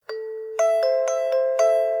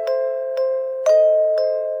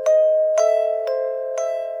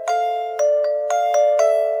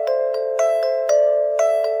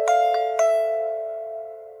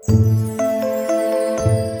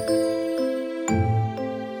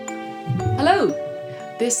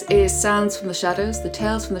Hello, this is Sounds from the Shadows, the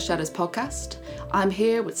Tales from the Shadows podcast. I'm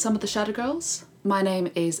here with some of the Shadow Girls. My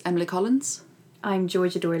name is Emily Collins. I'm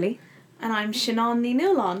Georgia Dorley. And I'm Shannon Ní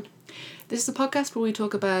Newlon. This is a podcast where we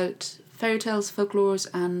talk about fairy tales, folklores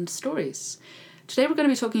and stories. Today we're going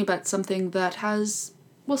to be talking about something that has,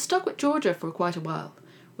 stuck with Georgia for quite a while.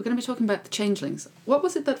 We're going to be talking about the changelings. What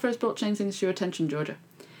was it that first brought changelings to your attention, Georgia?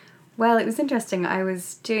 Well, it was interesting. I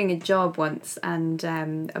was doing a job once and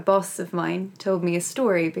a boss of mine told me a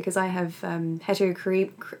story because I have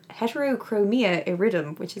heterochromia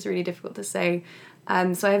iridum, which is really difficult to say.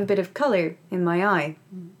 So I have a bit of colour in my eye.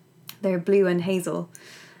 They're blue and hazel.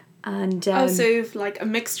 And so you've like a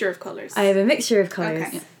mixture of colours. I have a mixture of colours.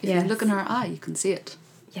 Okay. If you look in her eye, you can see it.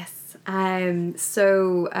 Yes.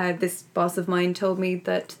 So this boss of mine told me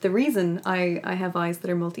that the reason I have eyes that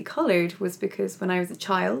are multicoloured was because when I was a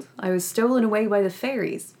child, I was stolen away by the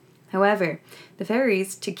fairies. However, the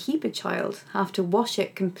fairies, to keep a child, have to wash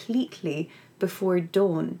it completely before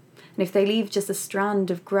dawn. And if they leave just a strand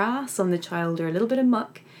of grass on the child or a little bit of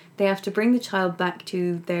muck, they have to bring the child back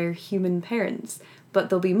to their human parents, but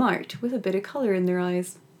they'll be marked with a bit of colour in their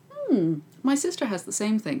eyes. My sister has the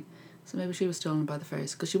same thing. So maybe she was stolen by the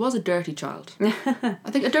fairies because she was a dirty child. I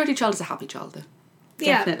think a dirty child is a happy child, though.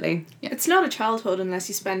 Yeah. Definitely. Yeah. It's not a childhood unless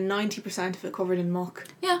you spend 90% of it covered in muck.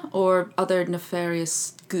 Yeah, or other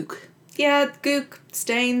nefarious gook. Yeah, gook,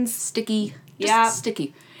 stains. Sticky. Yeah.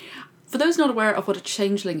 Sticky. For those not aware of what a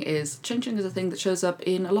changeling is a thing that shows up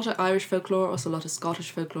in a lot of Irish folklore, also a lot of Scottish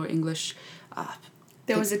folklore, English.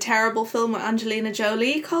 There was a terrible film with Angelina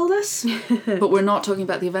Jolie called it. But we're not talking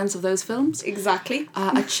about the events of those films. Exactly.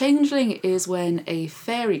 A changeling is when a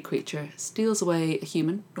fairy creature steals away a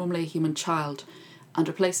human, normally a human child, and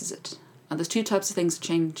replaces it. And there's two types of things a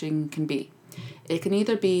changeling can be. It can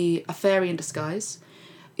either be a fairy in disguise.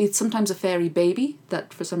 It's sometimes a fairy baby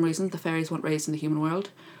that for some reason the fairies want raised in the human world.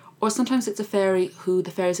 Or sometimes it's a fairy who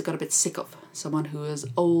the fairies have got a bit sick of. Someone who is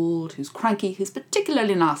old, who's cranky, who's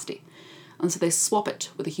particularly nasty. And so they swap it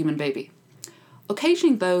with a human baby.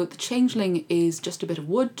 Occasionally, though, the changeling is just a bit of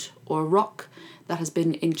wood or rock that has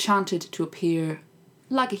been enchanted to appear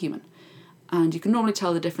like a human. And you can normally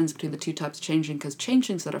tell the difference between the two types of changeling because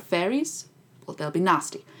changelings that are fairies, well, they'll be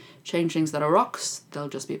nasty. Changelings that are rocks, they'll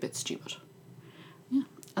just be a bit stupid. Yeah.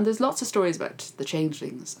 And there's lots of stories about the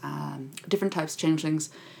changelings, different types of changelings,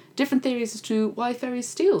 different theories as to why fairies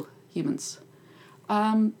steal humans.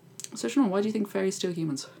 So, Shannon, why do you think fairies steal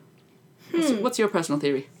humans? What's your personal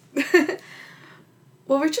theory?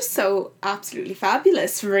 Well, we're just so absolutely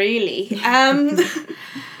fabulous, really. No,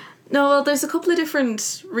 well, there's a couple of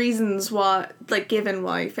different reasons given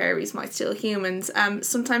why fairies might steal humans.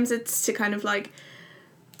 Sometimes it's to kind of like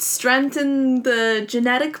strengthen the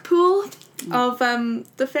genetic pool of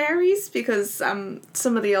the fairies because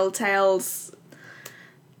some of the old tales,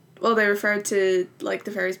 well, they referred to like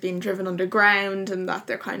the fairies being driven underground and that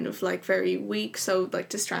they're kind of like very weak, so like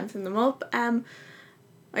to strengthen them up.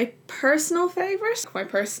 My personal favourite, my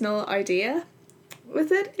personal idea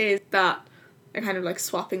with it is that they're kind of like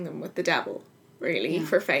swapping them with the devil, really,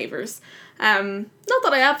 for favours. Not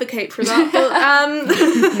that I advocate for that,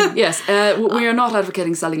 but Yes, we are not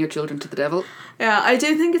advocating selling your children to the devil. Yeah, I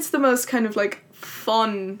do think it's the most kind of like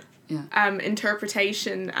fun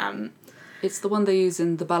interpretation. It's the one they use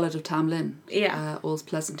in the Ballad of Tam Lin. Yeah. All's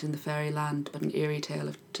pleasant in the fairy land, but an eerie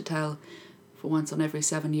tale to tell. For once on every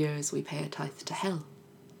 7 years, we pay a tithe to hell.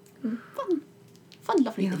 Fun,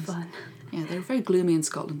 lovely things. Fun. Yeah, they're very gloomy in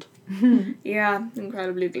Scotland. Yeah,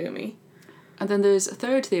 incredibly gloomy. And then there's a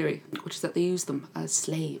third theory, which is that they use them as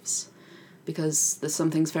slaves, because there's some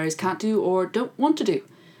things fairies can't do or don't want to do,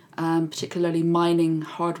 particularly mining,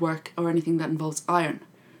 hard work, or anything that involves iron.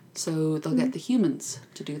 So they'll get the humans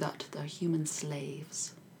to do that. They're human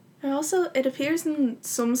slaves. And also, it appears in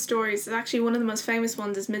some stories, actually one of the most famous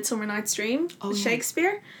ones is Midsummer Night's Dream,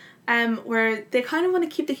 Shakespeare, where they kind of want to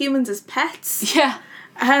keep the humans as pets. Yeah.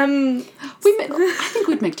 I I think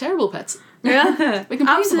we'd make terrible pets. Yeah, We can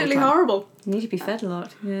absolutely horrible. You need to be fed a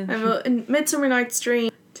lot. Yeah. In Midsummer Night's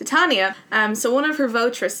Dream, Titania, so one of her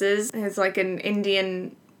votresses is like an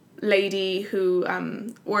Indian lady who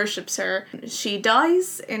worships her. She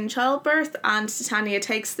dies in childbirth and Titania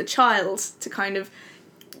takes the child to kind of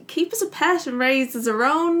keep as a pet and raise as her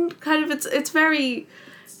own. Kind of, it's very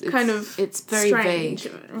it's very strange.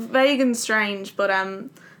 Vague and strange, but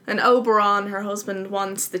and Oberon, her husband,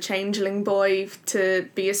 wants the changeling boy to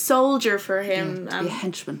be a soldier for him. To be a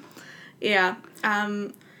henchman. Yeah.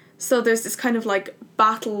 So there's this kind of like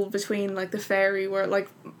battle between like the fairy world, like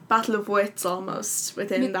battle of wits almost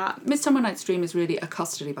within that. Midsummer Night's Dream is really a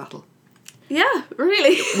custody battle. Yeah,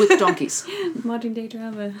 really. with donkeys. Modern day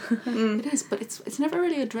drama. It is, but it's never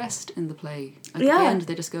really addressed in the play. Like, Yeah. at the end,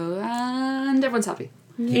 they just go, and everyone's happy.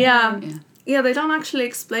 Yeah. Yeah. Yeah, they don't actually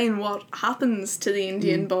explain what happens to the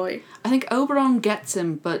Indian boy. I think Oberon gets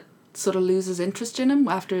him, but sort of loses interest in him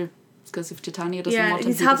after, because if Titania doesn't Yeah, want him,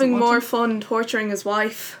 he's he doesn't having want more him. fun torturing his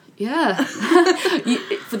wife. Yeah.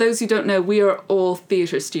 For those who don't know, we are all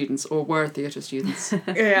theatre students, or were theatre students.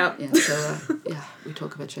 Yeah. Yeah, so we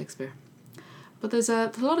talk about Shakespeare. But there's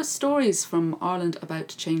a lot of stories from Ireland about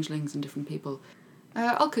changelings and different people.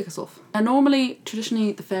 I'll kick us off. Normally,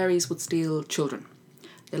 traditionally, the fairies would steal children.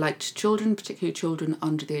 They liked children, particularly children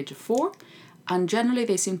under the age of 4, and generally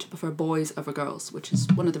they seem to prefer boys over girls, which is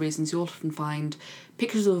one of the reasons you often find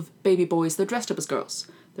pictures of baby boys, they're dressed up as girls.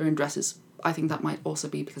 They're in dresses. I think that might also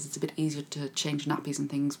be because it's a bit easier to change nappies and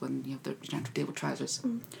things when you don't have to deal with trousers.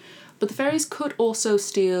 But the fairies could also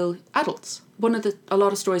steal adults. A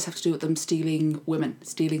lot of stories have to do with them stealing women,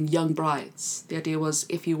 stealing young brides. The idea was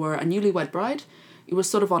if you were a newlywed bride, you were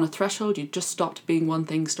sort of on a threshold, you just stopped being one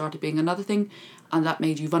thing, started being another thing, and that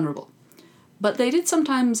made you vulnerable. But they did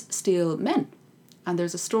sometimes steal men. And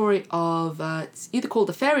there's a story of, it's either called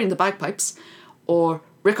The Fairy and the Bagpipes or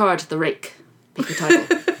Rickard the Rake. Pick your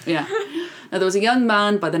title. Yeah. Now, there was a young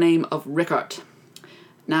man by the name of Rickard.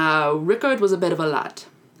 Now, Rickard was a bit of a lad.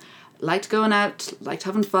 Liked going out, liked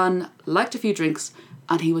having fun, liked a few drinks,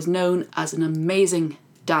 and he was known as an amazing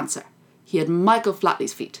dancer. He had Michael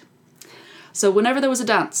Flatley's feet. So whenever there was a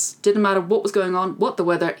dance, didn't matter what was going on, what the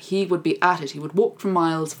weather, he would be at it. He would walk for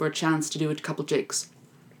miles for a chance to do a couple jigs.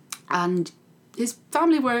 And his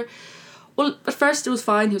family were, well, at first it was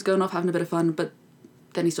fine, he was going off having a bit of fun, but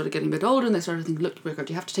then he started getting a bit older and they started thinking, look, Rickard,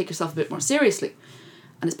 you have to take yourself a bit more seriously.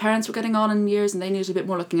 And his parents were getting on in years and they needed a bit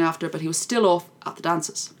more looking after, but he was still off at the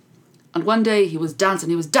dances. And one day he was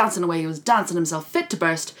dancing away, he was dancing himself fit to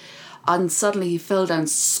burst, and suddenly he fell down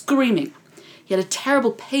screaming. He had a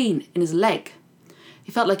terrible pain in his leg.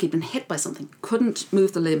 He felt like he'd been hit by something, couldn't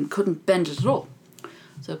move the limb, couldn't bend it at all.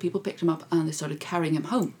 So people picked him up and they started carrying him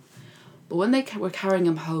home. But when they were carrying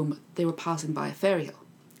him home, they were passing by a fairy hill.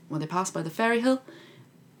 When they passed by the fairy hill,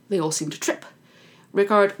 they all seemed to trip.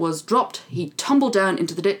 Rickard was dropped, he tumbled down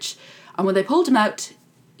into the ditch, and when they pulled him out,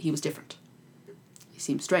 he was different. He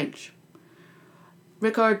seemed strange.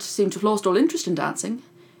 Rickard seemed to have lost all interest in dancing.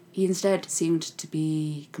 He instead seemed to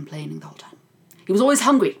be complaining the whole time. He was always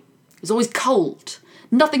hungry. He was always cold.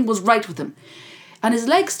 Nothing was right with him. And his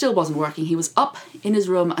leg still wasn't working. He was up in his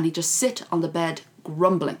room and he'd just sit on the bed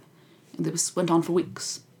grumbling. And this went on for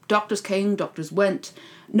weeks. Doctors came, doctors went.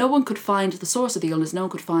 No one could find the source of the illness. No one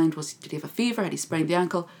could find, did he have a fever? Had he sprained the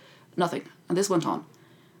ankle? Nothing. And this went on.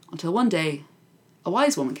 Until one day, a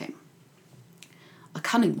wise woman came. A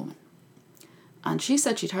cunning woman. And she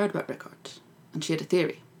said she'd heard about Rickard. And she had a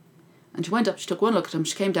theory. And she went up, she took one look at him,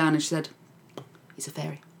 she came down and she said, he's a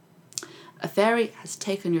fairy. A fairy has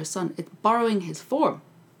taken your son. It's borrowing his form.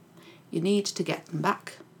 You need to get him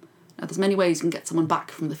back. Now, there's many ways you can get someone back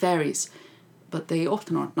from the fairies, but they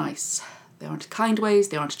often aren't nice. They aren't kind ways,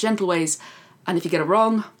 they aren't gentle ways, and if you get it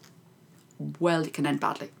wrong, well, it can end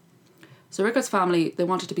badly. So Rickard's family, they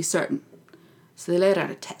wanted to be certain, so they laid out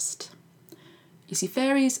a test. You see,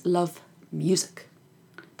 fairies love music.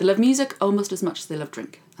 They love music almost as much as they love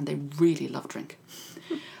drink, and they really love drink.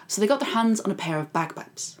 So they got their hands on a pair of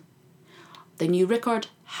bagpipes. They knew Rickard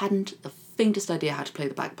hadn't the faintest idea how to play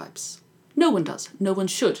the bagpipes. No one does. No one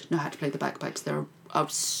should know how to play the bagpipes. They're a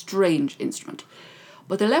strange instrument.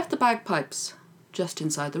 But they left the bagpipes just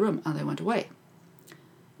inside the room and they went away.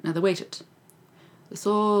 Now they waited. They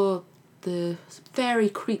saw the fairy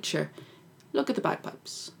creature look at the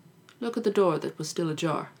bagpipes, look at the door that was still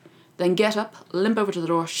ajar, then get up, limp over to the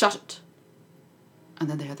door, shut it. And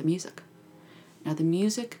then they heard the music. Now the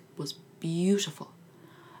music was beautiful.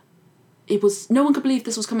 No one could believe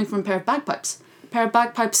this was coming from a pair of bagpipes. A pair of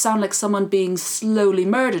bagpipes sound like someone being slowly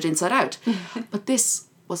murdered inside out. But this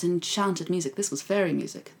was enchanted music. This was fairy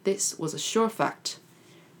music. This was a sure fact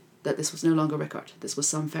that this was no longer Rickard. This was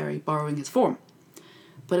some fairy borrowing his form.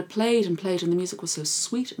 But it played and played, and the music was so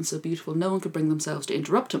sweet and so beautiful, no one could bring themselves to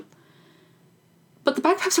interrupt him. But the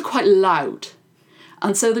bagpipes are quite loud.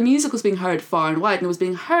 And so the music was being heard far and wide, and it was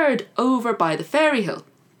being heard over by the fairy hill.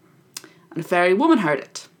 And a fairy woman heard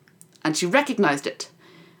it. And she recognised it.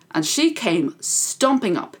 And she came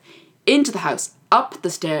stomping up into the house, up the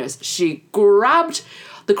stairs. She grabbed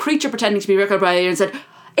the creature pretending to be Rickard by the ear and said,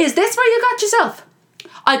 "Is this where you got yourself?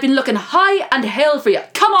 I've been looking high and hell for you.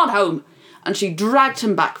 Come on home." And she dragged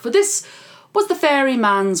him back, for this was the fairy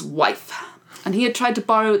man's wife. And he had tried to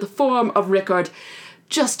borrow the form of Rickard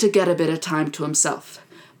just to get a bit of time to himself.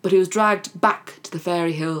 But he was dragged back to the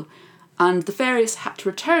fairy hill, And the fairies had to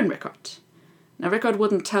return Rickard. Now, Rickard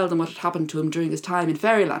wouldn't tell them what had happened to him during his time in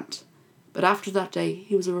Fairyland, but after that day,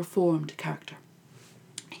 he was a reformed character.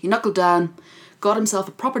 He knuckled down, got himself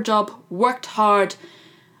a proper job, worked hard,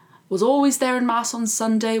 was always there in Mass on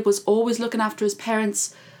Sunday, was always looking after his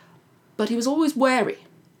parents, but he was always wary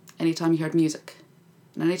anytime he heard music.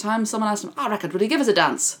 And anytime someone asked him, Rickard, will you give us a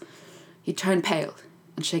dance? He'd turn pale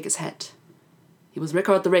and shake his head. He was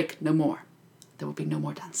Rickard the Rake, no more. There would be no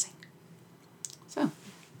more dancing. So,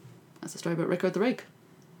 that's the story about Rickard the Rake.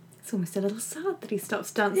 It's almost a little sad that he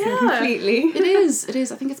stops dancing Yeah. completely. It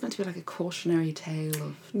is. I think it's meant to be like a cautionary tale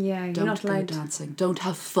of Yeah, you're don't not go allowed. dancing, don't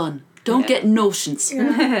have fun, don't get notions.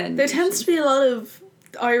 Yeah. There tends to be a lot of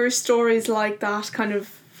Irish stories like that, kind of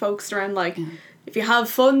focused around like, if you have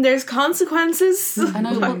fun, there's consequences. I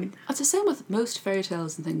know. Well, it's the same with most fairy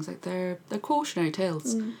tales and things. Like they're cautionary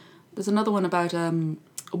tales. There's another one about a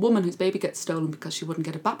woman whose baby gets stolen because she wouldn't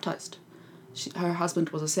get it baptised. Her husband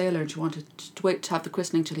was a sailor and she wanted to wait to have the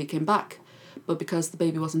christening till he came back. But because the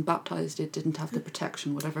baby wasn't baptised, it didn't have the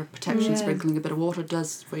protection, whatever protection sprinkling a bit of water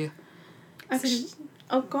does for you. Actually,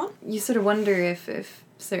 oh, go on. You sort of wonder if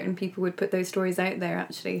certain people would put those stories out there,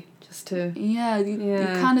 actually, just to... Yeah, you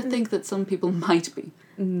kind of think that some people might be.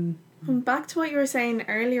 And back to what you were saying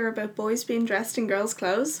earlier about boys being dressed in girls'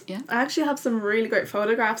 clothes. Yeah. I actually have some really great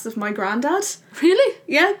photographs of my granddad. Really?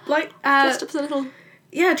 Yeah, like... Dressed up as a little...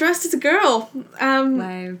 Yeah, dressed as a girl.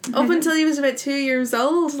 Wow. Up until he was about 2 years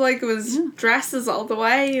old, like it was dresses all the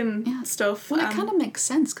way and stuff. Well, it kind of makes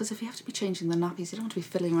sense because if you have to be changing the nappies, you don't want to be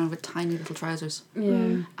fiddling around with tiny little trousers.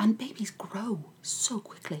 Yeah. And babies grow so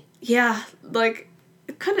quickly. Yeah, like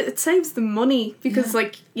it saves them money because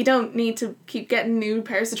like you don't need to keep getting new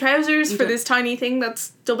pairs of trousers for this tiny thing that's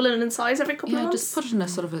doubling in size every couple of months. Just put it in a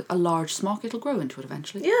sort of a large smock, it'll grow into it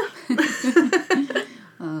eventually. Yeah.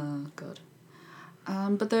 Oh, God.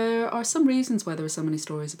 But there are some reasons why there are so many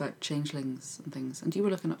stories about changelings and things, and you were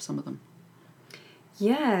looking up some of them.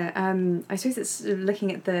 Yeah, I suppose it's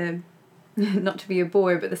looking at the, not to be a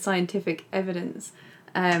bore, but the scientific evidence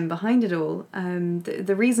behind it all.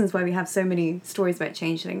 The reasons why we have so many stories about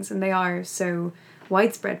changelings, and they are so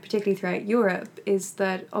widespread, particularly throughout Europe, is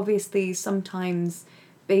that obviously sometimes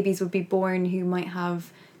babies would be born who might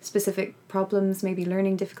have specific problems, maybe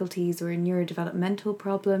learning difficulties or neurodevelopmental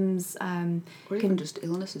problems. Or even just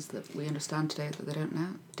illnesses that we understand today that they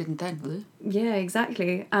didn't then. Yeah,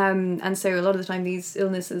 exactly. And so a lot of the time these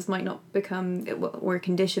illnesses might not become, or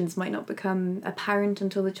conditions might not become apparent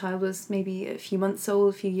until the child was maybe a few months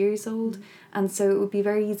old, a few years old. And so it would be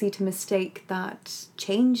very easy to mistake that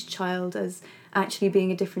changed child as actually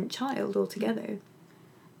being a different child altogether.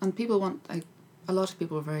 And a lot of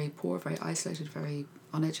people were very poor, very isolated, very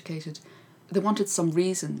uneducated. They wanted some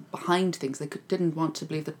reason behind things. They didn't want to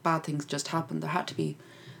believe that bad things just happened. There had to be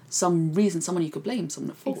some reason, someone you could blame,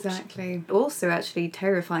 someone at fault. Exactly. Also, actually,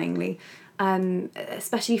 terrifyingly,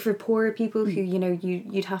 especially for poorer people who,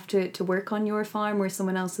 you'd have to work on your farm or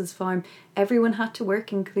someone else's farm. Everyone had to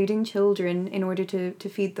work, including children, in order to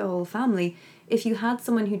feed the whole family. If you had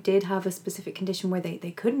someone who did have a specific condition where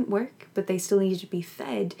they couldn't work, but they still needed to be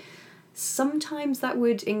fed, sometimes that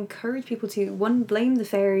would encourage people to, one, blame the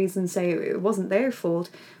fairies and say it wasn't their fault,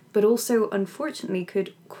 but also, unfortunately,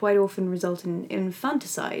 could quite often result in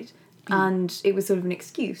infanticide. And it was sort of an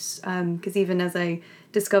excuse, because even as I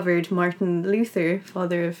discovered, Martin Luther,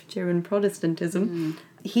 father of German Protestantism,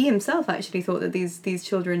 he himself actually thought that these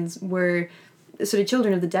children were sort of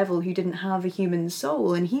children of the devil who didn't have a human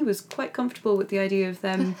soul, and he was quite comfortable with the idea of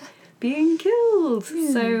them being killed.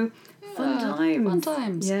 So... Fun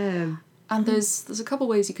times. Yeah. And there's a couple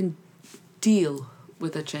ways you can deal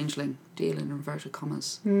with a changeling, deal in inverted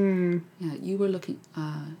commas. Yeah, you were looking...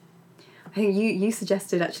 I think you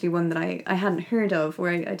suggested actually one that I hadn't heard of, or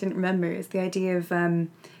I didn't remember. It's the idea of...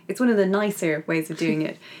 it's one of the nicer ways of doing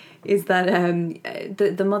it. Is that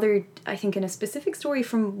the mother, I think in a specific story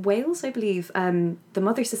from Wales, I believe, the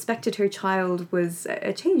mother suspected her child was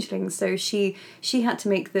a changeling, so she had to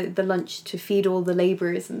make the lunch to feed all the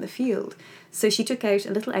labourers in the field. So she took out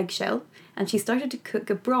a little eggshell and she started to cook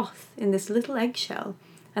a broth in this little eggshell.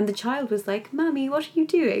 And the child was like, "Mommy, what are you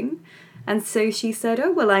doing?" And so she said,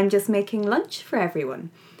 "Oh, well, I'm just making lunch for everyone."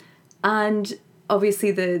 And obviously,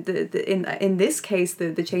 in this case,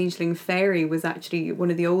 the changeling fairy was actually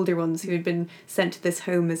one of the older ones who had been sent to this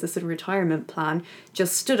home as a sort of retirement plan,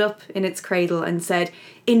 just stood up in its cradle and said,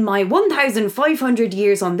 "In my 1,500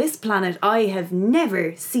 years on this planet, I have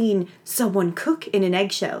never seen someone cook in an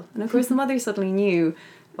eggshell." And of course, the mother suddenly knew,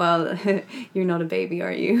 well, you're not a baby,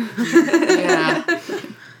 are you? Yeah.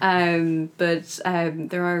 But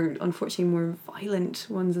there are unfortunately more violent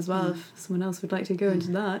ones as well, if someone else would like to go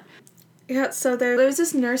into that. Yeah, so there was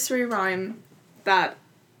this nursery rhyme that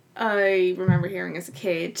I remember hearing as a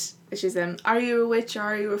kid, which is are you a witch, or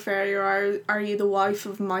are you a fairy, or are you the wife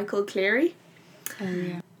of Michael Cleary? Oh,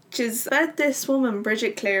 yeah. Which is about this woman,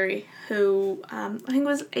 Bridget Cleary, who I think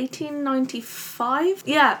was 1895.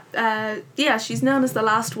 Yeah, she's known as the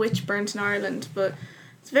last witch burnt in Ireland, but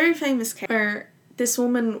it's a very famous case where this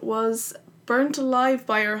woman was burnt alive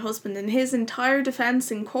by her husband, and his entire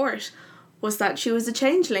defence in court was that she was a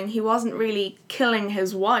changeling. He wasn't really killing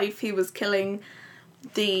his wife, he was killing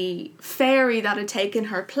the fairy that had taken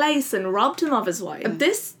her place and robbed him of his wife. And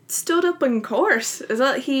this stood up in court, is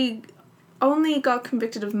that he only got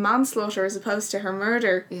convicted of manslaughter as opposed to her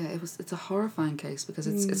murder. Yeah, it's a horrifying case because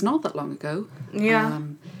it's not that long ago. Yeah.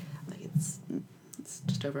 I think it's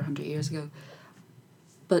just over 100 years ago.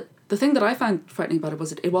 But the thing that I found frightening about it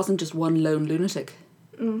was it wasn't just one lone lunatic.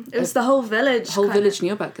 It was the whole village. The whole village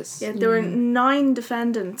knew about this. Yeah, there were 9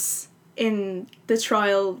 defendants in the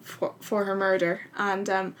trial for her murder, and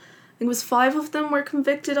I think it was 5 of them were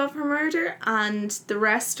convicted of her murder, and the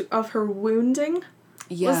rest of her wounding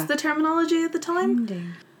was the terminology at the time.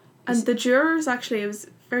 Wounding. And the jurors, actually, it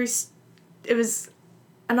was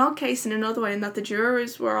an odd case in another way, in that the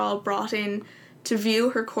jurors were all brought in to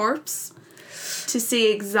view her corpse, to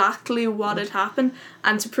see exactly what had happened,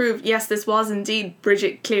 and to prove, yes, this was indeed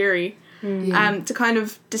Bridget Cleary, to kind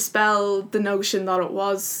of dispel the notion that it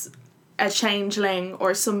was a changeling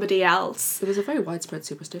or somebody else. It was a very widespread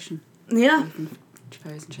superstition. Yeah. Even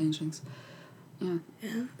fairies and changelings. Yeah.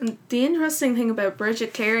 And the interesting thing about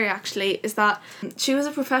Bridget Cleary, actually, is that she was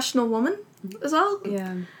a professional woman as well.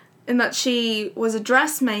 Yeah. In that she was a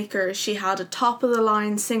dressmaker, she had a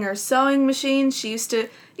top-of-the-line Singer sewing machine. She used to,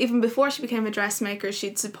 even before she became a dressmaker,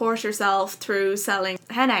 she'd support herself through selling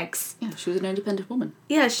hen eggs. Yeah, she was an independent woman.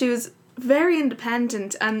 Yeah, she was very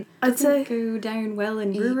independent, and I'd say go down well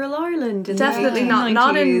in rural Ireland. In definitely the not in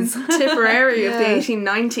 1890s. Tipperary of the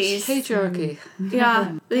 1890s. Patriarchy.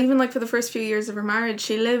 Yeah, but even like for the first few years of her marriage,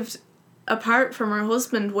 she lived apart from her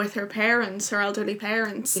husband with her parents, her elderly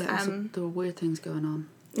parents. Yeah, so there were weird things going on.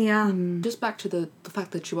 Yeah. Just back to the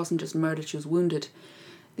fact that she wasn't just murdered, she was wounded.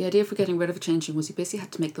 The idea for getting rid of a changeling was you basically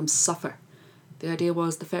had to make them suffer. The idea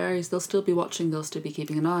was the fairies, they'll still be watching, they'll still be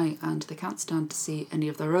keeping an eye, and they can't stand to see any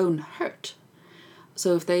of their own hurt.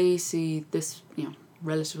 So if they see this,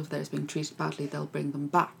 relative of theirs being treated badly, they'll bring them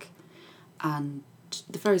back. And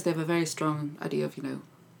the fairies, they have a very strong idea of,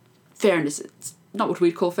 fairness. It's not what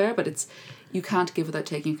we'd call fair, but it's you can't give without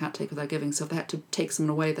taking, you can't take without giving. So if they had to take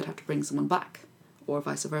someone away, they'd have to bring someone back, or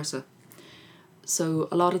vice versa. So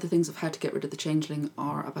a lot of the things of how to get rid of the changeling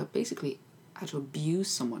are about basically how to abuse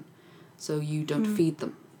someone. So you don't feed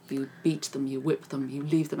them, you beat them, you whip them, you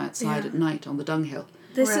leave them outside at night on the dunghill.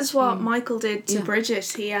 This is what Michael did to Bridget.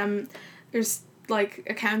 He there's like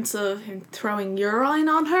accounts of him throwing urine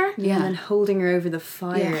on her. Yeah, and then holding her over the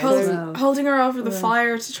fire. Holding her over the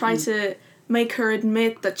fire to try to make her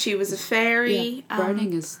admit that she was a fairy. Yeah.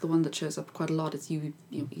 Burning is the one that shows up quite a lot. It's you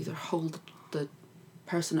either hold the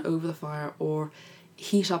person over the fire or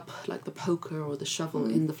heat up like the poker or the shovel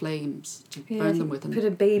in the flames to burn them with. And put a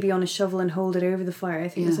baby on a shovel and hold it over the fire. I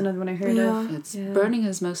think that's another one I heard of. Burning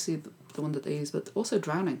is mostly the one that they use, but also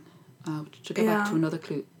drowning. To go back to another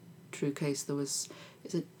true case, there was,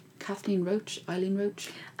 is it Kathleen Roach, Eileen Roach?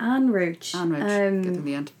 Anne Roach. Anne Roach, get in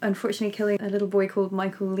the end. Unfortunately killing a little boy called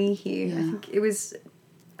Michael Leahy. Yeah. I think it was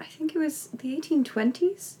the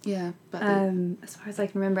 1820s. Yeah, but as far as I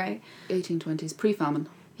can remember. 1820s, pre-famine.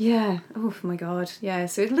 Yeah. Oh my God. Yeah.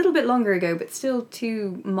 So it's a little bit longer ago, but still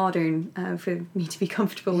too modern for me to be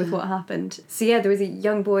comfortable with what happened. So yeah, there was a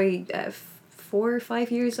young boy, 4 or 5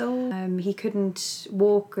 years old. He couldn't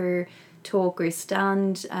walk or talk or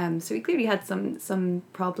stand. So he clearly had some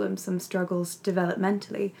problems, some struggles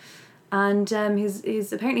developmentally. And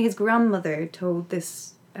apparently his grandmother told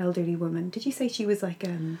this elderly woman. Did you say she was like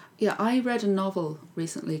Yeah, I read a novel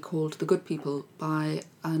recently called The Good People by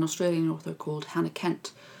an Australian author called Hannah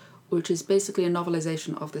Kent, which is basically a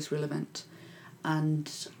novelisation of this real event. And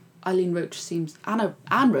Eileen Roach seems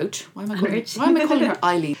Anne Roach. Why am I calling her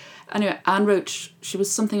Eileen? Anyway, Anne Roach, she was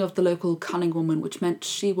something of the local cunning woman, which meant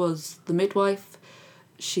she was the midwife.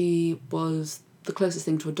 She was the closest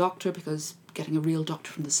thing to a doctor, because getting a real doctor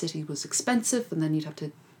from the city was expensive, and then you'd have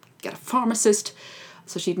to get a pharmacist.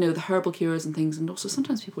 So she'd know the herbal cures and things, and also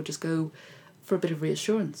sometimes people would just go for a bit of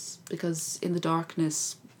reassurance, because in the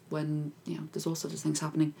darkness, when there's all sorts of things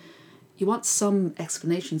happening, you want some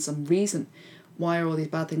explanation, some reason why are all these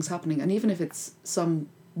bad things happening. And even if it's some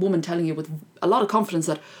woman telling you with a lot of confidence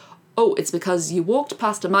that, oh, it's because you walked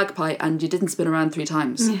past a magpie and you didn't spin around 3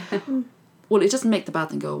 times. Well, it doesn't make the bad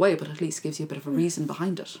thing go away, but at least gives you a bit of a reason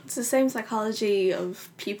behind it. It's the same psychology of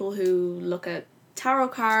people who look at tarot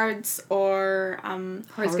cards or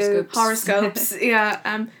horoscopes.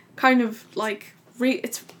 Yeah, kind of like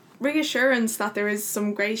it's reassurance that there is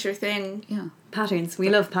some greater thing. Yeah. Patterns. We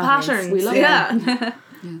love patterns. We love them.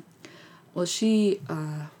 Yeah. Well, she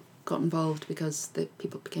got involved because the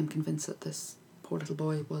people became convinced that this poor little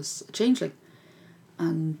boy was a changeling.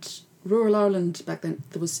 And rural Ireland back then,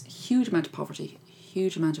 there was a huge amount of poverty,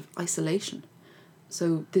 huge amount of isolation.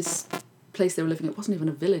 So this place they were living in, it wasn't even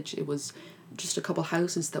a village, it was just a couple of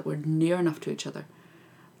houses that were near enough to each other.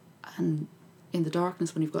 And in the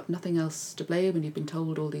darkness, when you've got nothing else to blame and you've been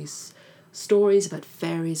told all these stories about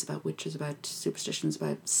fairies, about witches, about superstitions,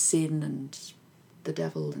 about sin and the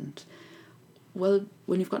devil, and well,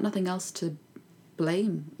 when you've got nothing else to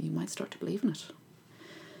blame, you might start to believe in it,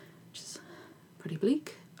 which is pretty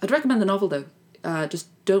bleak. I'd recommend the novel though. Just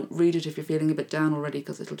don't read it if you're feeling a bit down already,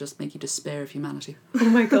 because it'll just make you despair of humanity. Oh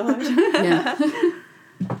my god. Yeah.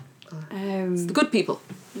 It's the good people.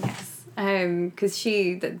 Yes. Because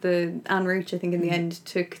the Anne Roach, I think, in the end,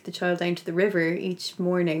 took the child down to the river each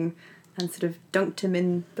morning and sort of dunked him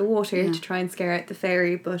in the water to try and scare out the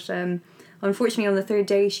fairy. But unfortunately, on the third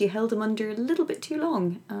day, she held him under a little bit too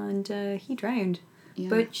long, and he drowned. Yeah.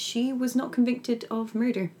 But she was not convicted of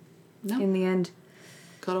murder. No. In the end.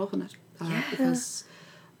 Got off on it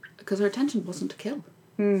because her intention wasn't to kill.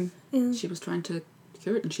 Yeah. She was trying to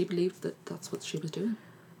cure it, and she believed that that's what she was doing.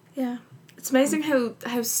 Yeah. It's amazing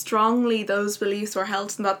how strongly those beliefs were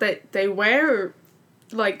held, and that they were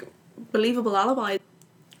like believable alibis,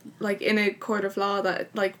 like in a court of law,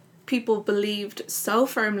 that like people believed so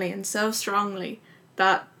firmly and so strongly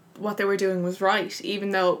that what they were doing was right,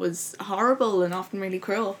 even though it was horrible and often really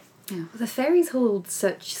cruel. Yeah. The fairies hold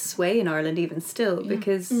such sway in Ireland even still,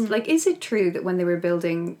 because like, is it true that when they were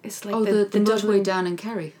building, it's like the motorway down in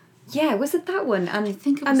Kerry? Yeah, was it that one? And I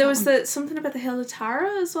think it was. And there was something about the Hill of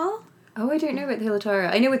Tara as well. Oh, I don't know about the Hill of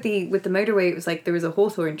Tara. I know with the motorway, it was like there was a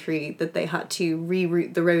hawthorn tree that they had to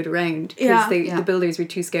reroute the road around because the builders were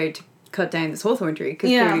too scared to cut down this hawthorn tree because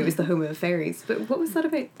clearly it was the home of fairies. But what was that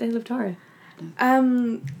about the Hill of Tara?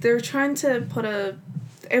 They were trying to put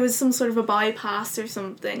it was some sort of a bypass or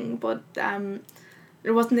something, but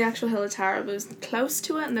it wasn't the actual Hill of Tara, but it was close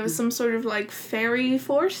to it, and there was some sort of like fairy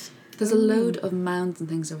fort. There's a load of mounds and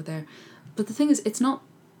things over there. But the thing is, it's not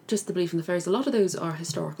just the belief in the fairies. A lot of those are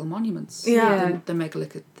historical monuments. Yeah. They're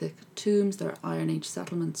megalithic tombs, they're Iron Age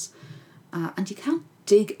settlements. And you can't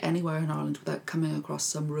dig anywhere in Ireland without coming across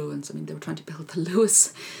some ruins. I mean, they were trying to build the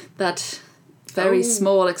Lewis, that very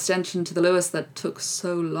small extension to the Lewis that took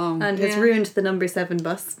so long. And has ruined the number 7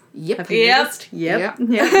 bus. Yep. Have you noticed? Yep.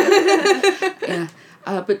 Yeah.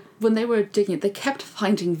 But when they were digging it, they kept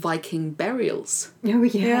finding Viking burials. Oh,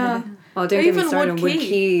 yeah. Oh, don't get me started on Wood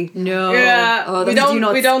Quay. No. Yeah. Oh, we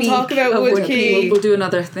don't talk about Wood Quay. We'll do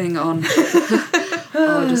another thing on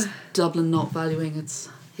just Dublin not valuing its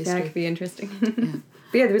history. That could be interesting. Yeah.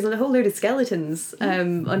 But yeah, there was a whole load of skeletons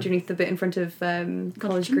underneath the bit in front of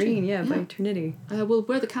College Green, by Trinity. Well,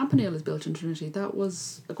 where the Campanile is built in Trinity, that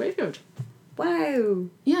was a graveyard. Wow.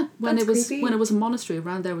 Yeah, when That's it was a monastery,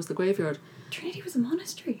 around there was the graveyard. Trinity was a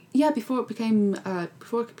monastery. Yeah, before it became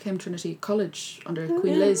Trinity College under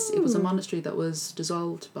Queen Liz, it was a monastery that was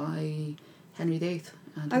dissolved by Henry VIII.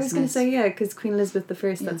 I was going to say, because Queen Elizabeth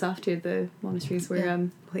I, that's after the monasteries were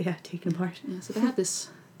taken apart. Yeah, so they had this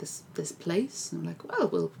place, and I'm like, well,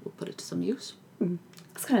 we'll put it to some use.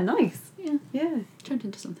 That's kind of nice. Yeah. Turned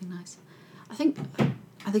into something nice. I think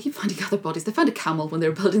they keep finding other bodies. They found a camel when they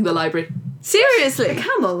were building the library. Seriously? A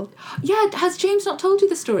camel? Yeah, has James not told you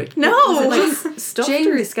the story? No. Was it like stuffed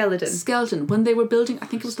or a skeleton? Skeleton. When they were building, I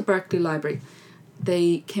think it was the Berkeley Library,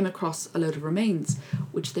 they came across a load of remains,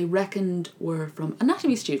 which they reckoned were from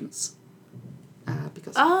anatomy students.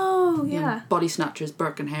 Because body snatchers,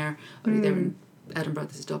 Burke and Hare, they were in Edinburgh,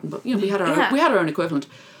 this is Dublin, but we had our own equivalent.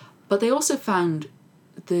 But they also found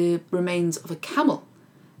the remains of a camel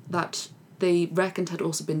that they reckoned had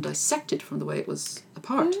also been dissected from the way it was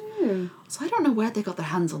apart. So I don't know where they got their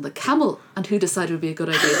hands on the camel and who decided it would be a good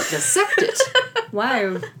idea to dissect it.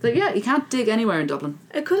 Wow. So yeah, you can't dig anywhere in Dublin.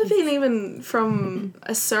 It could have been even from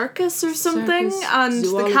a circus or something, and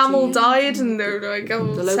zoology, the camel died, and they're like,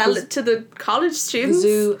 sell it to the college students. The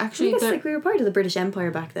zoo, actually. I guess we were part of the British Empire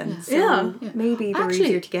back then. Yeah. So maybe they were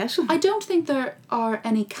easier to get. I don't think there are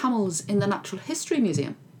any camels in the Natural History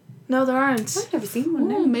Museum. No, there aren't. I've never seen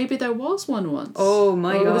one. Oh, maybe there was one once. Oh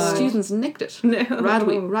my god. The students nicked it. No.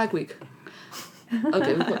 Rag Week.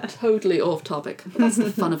 Okay, we've got totally off topic. That's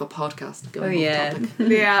the fun of a podcast. Going off topic.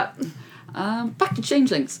 Yeah. Back to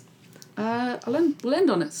changelings. we'll end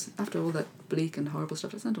on it after all that bleak and horrible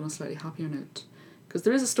stuff. Let's end on a slightly happier note, because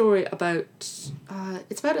there is a story about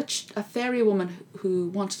it's about a fairy woman who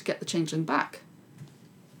wanted to get the changeling back.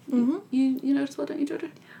 Mm-hmm. You notice what, don't you, Georgia?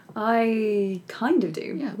 I kind of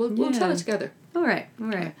do. Yeah, we'll tell it together. All right.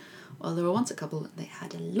 Well, there were once a couple, and they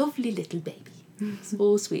had a lovely little baby.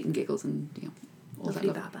 So sweet and giggles and, all Lovely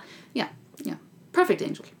that love. Baba. Yeah. Perfect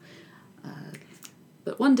angel.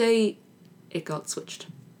 But one day, it got switched.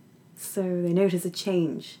 So they notice a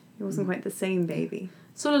change. It wasn't quite the same baby.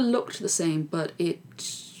 Sort of looked the same, but it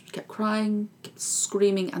kept crying, kept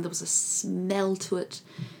screaming, and there was a smell to it.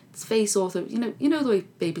 Its face also, you know the way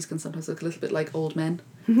babies can sometimes look a little bit like old men?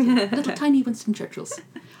 Little tiny Winston Churchills.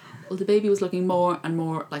 Well, the baby was looking more and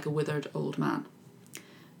more like a withered old man.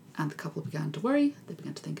 And the couple began to worry. They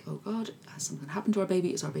began to think, oh God, has something happened to our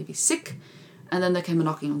baby? Is our baby sick? And then there came a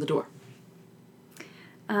knocking on the door.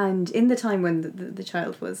 And in the time when the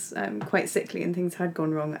child was quite sickly and things had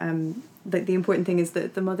gone wrong, the important thing is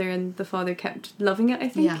that the mother and the father kept loving it, I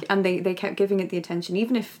think. Yeah. And they kept giving it the attention.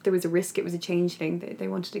 Even if there was a risk it was a changeling, they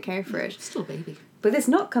wanted to care for it. Still a baby. But this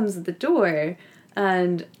knock comes at the door,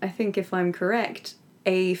 and I think if I'm correct,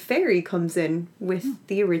 a fairy comes in with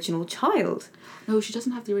the original child. No, she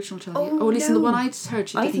doesn't have the original child Oh, yet. Or at least in the no. one I heard,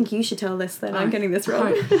 she I didn't. think you should tell this then. I'm getting this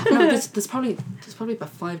wrong. Right. No, there's probably about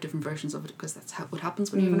 5 different versions of it, because that's what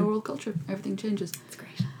happens when you have an oral culture. Everything changes. That's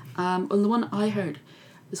great. Well, the one I heard,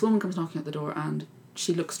 this woman comes knocking at the door and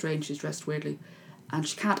she looks strange. She's dressed weirdly, and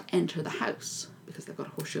she can't enter the house because they've got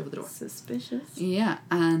a horseshoe over the door. Suspicious. Yeah,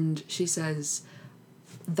 and she says,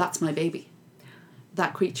 "That's my baby.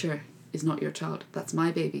 That creature is not your child. That's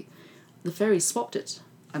my baby. The fairies swapped it.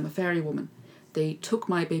 I'm a fairy woman. They took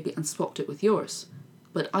my baby and swapped it with yours.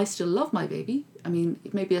 But I still love my baby. I mean,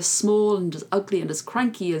 it may be as small and as ugly and as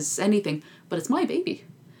cranky as anything, but it's my baby.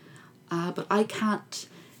 But I can't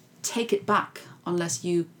take it back unless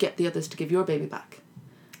you get the others to give your baby back."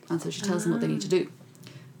 And so she tells them what they need to do.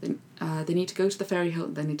 They need to go to the fairy hill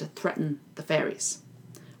and they need to threaten the fairies,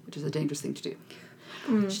 which is a dangerous thing to do.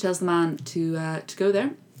 She tells the man to go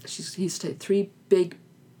there. He's to take 3 big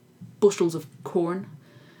bushels of corn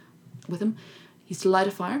with him. He's to light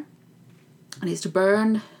a fire, and he's to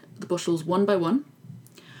burn the bushels one by one.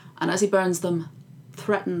 And as he burns them,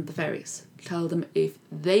 threaten the fairies. Tell them if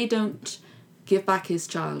they don't give back his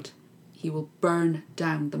child, he will burn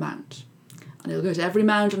down the mound. And he'll go to every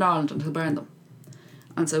mound in Ireland and he'll burn them.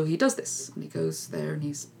 And so he does this, and he goes there and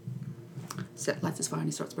lights his fire and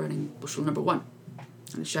he starts burning bushel number 1.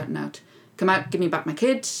 And he's shouting out, "Come out, give me back my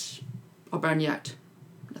kid, I'll burn you out."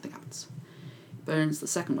 Nothing happens. He burns the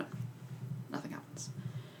second one. Nothing happens.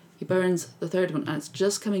 He burns the third one, and it's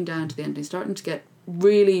just coming down to the end, and he's starting to get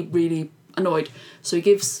really, really annoyed. So he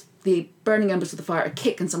gives the burning embers of the fire a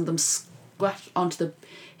kick, and some of them squash onto the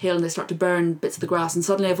hill, and they start to burn bits of the grass, and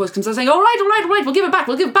suddenly a voice comes out saying, all right, we'll give it back.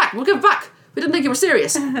 We didn't think you were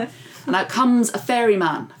serious. And out comes a fairy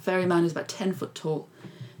man. A fairy man who's about 10 foot tall,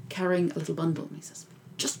 carrying a little bundle, and he says,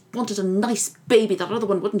 "Just wanted a nice baby, that other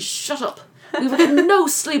one wouldn't shut up. We were getting no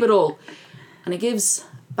sleep at all." And he gives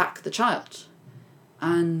back the child.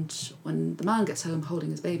 And when the man gets home holding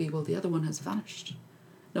his baby, well, the other one has vanished.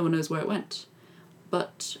 No one knows where it went.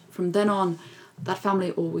 But from then on, that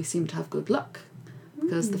family always seemed to have good luck,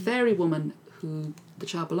 because the fairy woman who the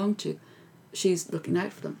child belonged to, she's looking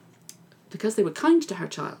out for them. Because they were kind to her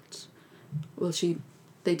child, well,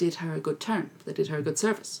 they did her a good turn. They did her a good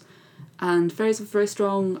service. And fairies have a very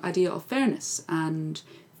strong idea of fairness, and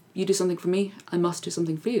you do something for me, I must do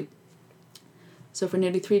something for you. So for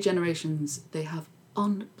nearly 3 generations, they have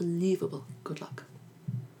unbelievable good luck.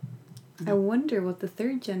 I wonder what the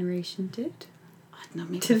 3rd generation did. I don't know,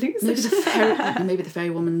 maybe, To lose maybe, it. maybe the fairy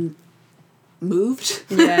woman moved,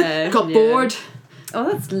 Yeah. got bored.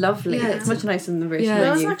 Oh, that's lovely. Yeah, it's much nicer than the version Yeah. That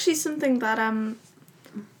I was knew. actually something that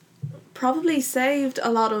probably saved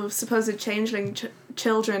a lot of supposed changeling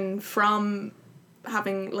children from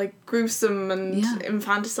having like gruesome and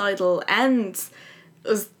infanticidal ends.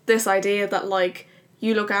 Was this idea that like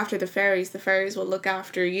you look after the fairies will look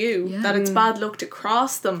after you. Yeah. That it's bad luck to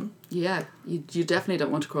cross them. Yeah, you definitely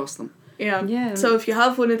don't want to cross them. Yeah. Yeah. So if you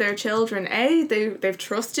have one of their children, A, they've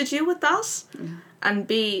trusted you with that. Yeah. And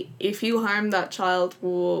B, if you harm that child,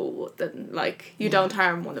 whoa, then like you don't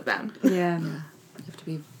harm one of them. Yeah. Yeah, you have to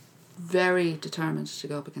be very determined to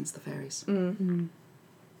go up against the fairies.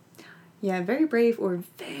 Yeah, very brave or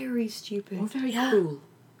very stupid. Or very cruel.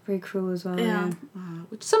 Very cruel as well. Yeah.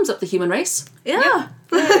 Which sums up the human race. Yeah.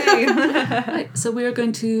 Right, so we are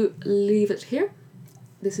going to leave it here.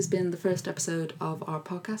 This has been the first episode of our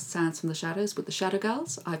podcast, Sounds from the Shadows, with the Shadow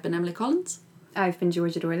Gals. I've been Emily Collins. I've been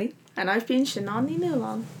Georgia Dorley. And I've been Shanani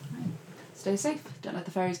Newlon. stay safe. Don't let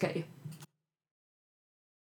the fairies get you.